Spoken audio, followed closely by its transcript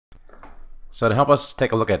So to help us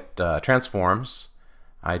take a look at transforms,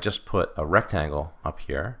 I just put a rectangle up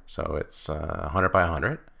here. So it's 100 by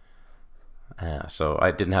 100. So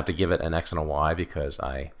I didn't have to give it an x and a y because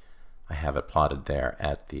I have it plotted there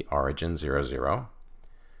at the origin 0, 0.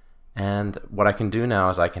 And what I can do now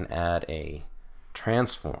is I can add a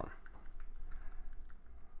transform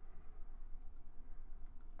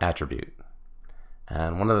attribute.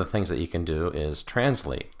 And one of the things that you can do is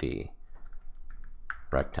translate the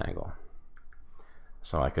rectangle.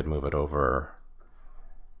 So I could move it over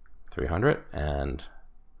 300 and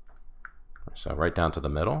so right down to the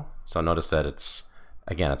middle. So notice that it's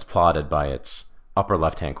plotted by its upper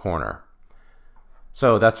left-hand corner.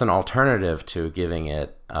 So that's an alternative to giving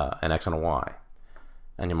it an x and a y.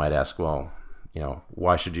 And you might ask, well,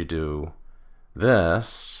 why should you do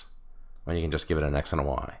this when you can just give it an x and a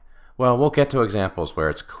y? Well, we'll get to examples where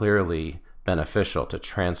it's clearly beneficial to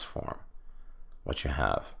transform what you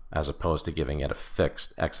have as opposed to giving it a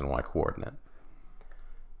fixed x and y coordinate.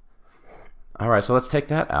 All right, so let's take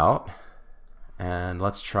that out and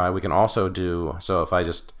let's try. We can also do, so if I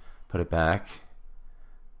just put it back,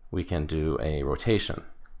 we can do a rotation.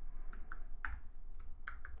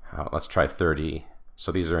 Let's try 30.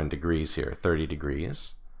 So these are in degrees here, 30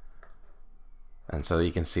 degrees. And so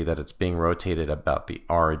you can see that it's being rotated about the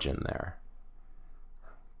origin there.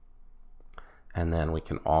 And then we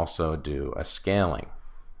can also do a scaling.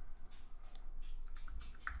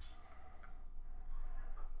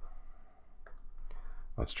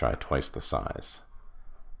 Let's try twice the size.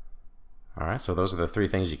 All right, so those are the three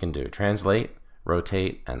things you can do: translate,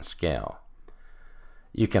 rotate, and scale.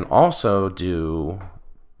 You can also do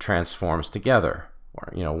transforms together,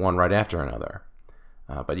 or one right after another.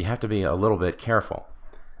 But you have to be a little bit careful.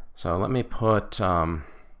 So let me put a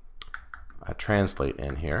translate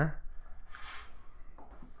in here.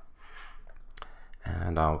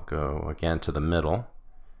 And I'll go again to the middle.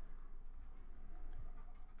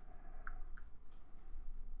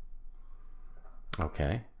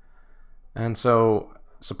 Okay. And so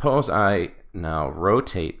suppose I now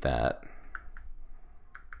rotate that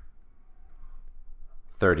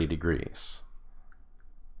 30 degrees.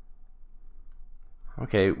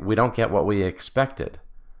 Okay, we don't get what we expected.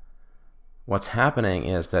 What's happening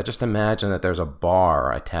is that, just imagine that there's a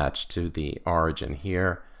bar attached to the origin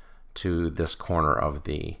here to this corner of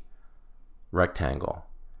the rectangle.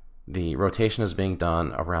 The rotation is being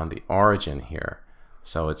done around the origin here,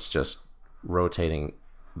 so it's just rotating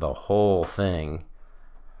the whole thing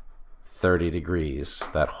 30 degrees.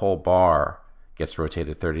 That whole bar gets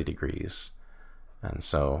rotated 30 degrees, and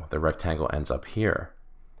so the rectangle ends up here.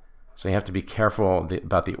 So you have to be careful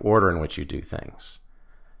about the order in which you do things.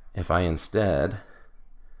 If I instead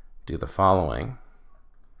do the following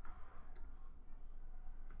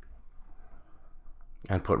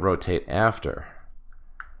and put rotate after,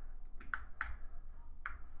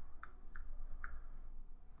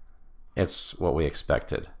 it's what we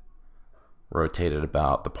expected. Rotated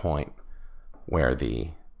about the point where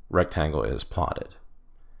the rectangle is plotted.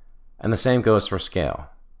 And the same goes for scale.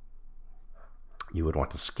 You would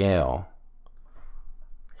want to scale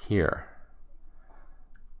here.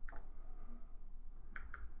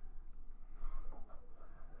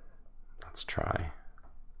 Let's try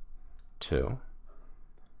 2.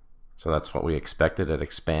 So that's what we expected. It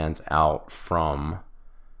expands out from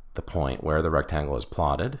the point where the rectangle is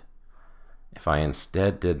plotted. If I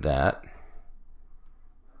instead did that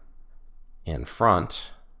in front,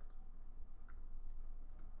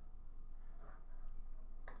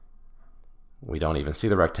 we don't even see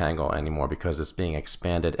the rectangle anymore because it's being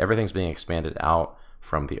expanded. Everything's being expanded out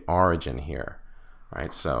from the origin here,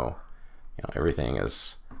 right? So everything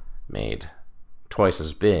is made twice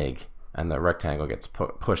as big, and the rectangle gets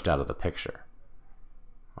pushed out of the picture.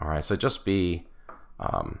 All right, so just be,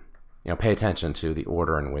 pay attention to the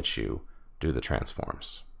order in which you do the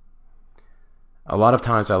transforms. A lot of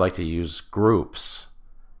times I like to use groups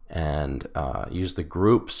and use the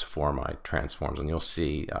groups for my transforms, and you'll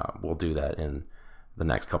see we'll do that in the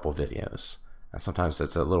next couple videos. And sometimes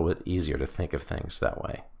it's a little bit easier to think of things that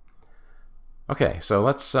way. Okay, so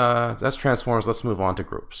that's transforms. Let's move on to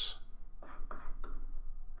groups.